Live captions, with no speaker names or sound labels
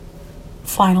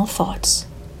Final thoughts.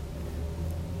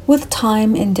 With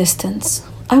time and distance,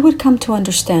 I would come to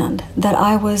understand that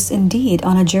I was indeed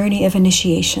on a journey of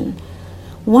initiation,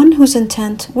 one whose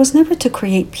intent was never to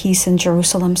create peace in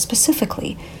Jerusalem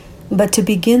specifically, but to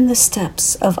begin the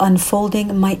steps of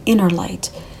unfolding my inner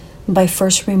light by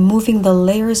first removing the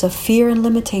layers of fear and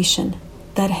limitation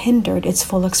that hindered its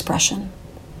full expression.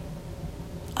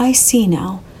 I see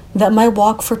now that my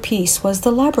walk for peace was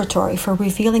the laboratory for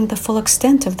revealing the full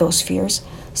extent of those fears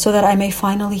so that I may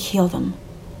finally heal them.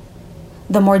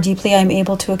 The more deeply I am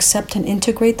able to accept and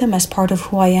integrate them as part of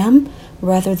who I am,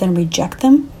 rather than reject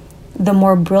them, the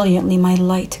more brilliantly my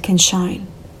light can shine.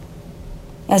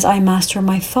 As I master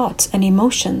my thoughts and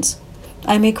emotions,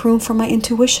 I make room for my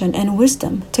intuition and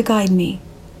wisdom to guide me.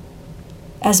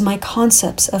 As my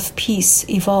concepts of peace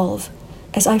evolve,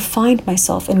 as I find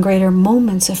myself in greater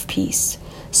moments of peace,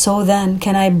 so then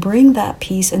can I bring that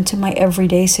peace into my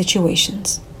everyday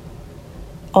situations.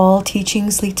 All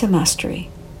teachings lead to mastery,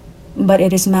 but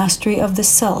it is mastery of the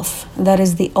self that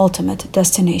is the ultimate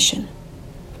destination.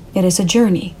 It is a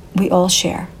journey we all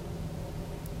share.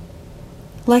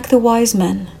 Like the wise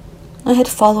men, I had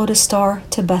followed a star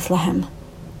to Bethlehem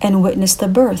and witnessed the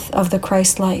birth of the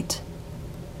Christ light.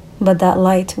 But that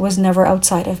light was never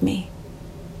outside of me.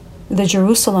 The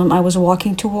Jerusalem I was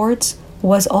walking towards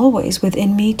was always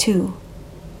within me too,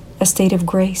 a state of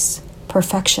grace,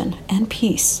 perfection, and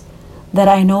peace that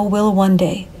I know will one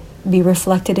day be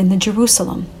reflected in the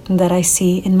Jerusalem that I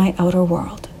see in my outer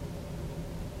world.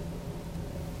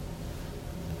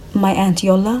 My Aunt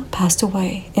Yola passed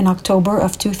away in October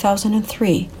of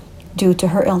 2003 due to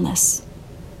her illness.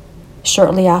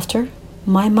 Shortly after,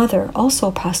 my mother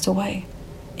also passed away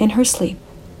in her sleep,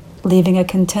 leaving a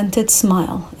contented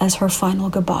smile as her final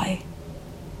goodbye.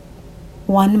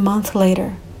 1 month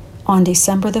later, on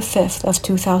December the 5th of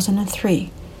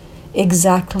 2003,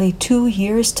 exactly 2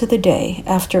 years to the day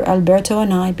after Alberto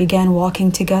and I began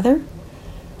walking together,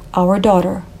 our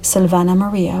daughter, Silvana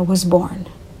Maria, was born.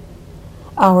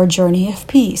 Our journey of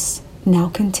peace now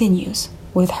continues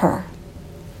with her.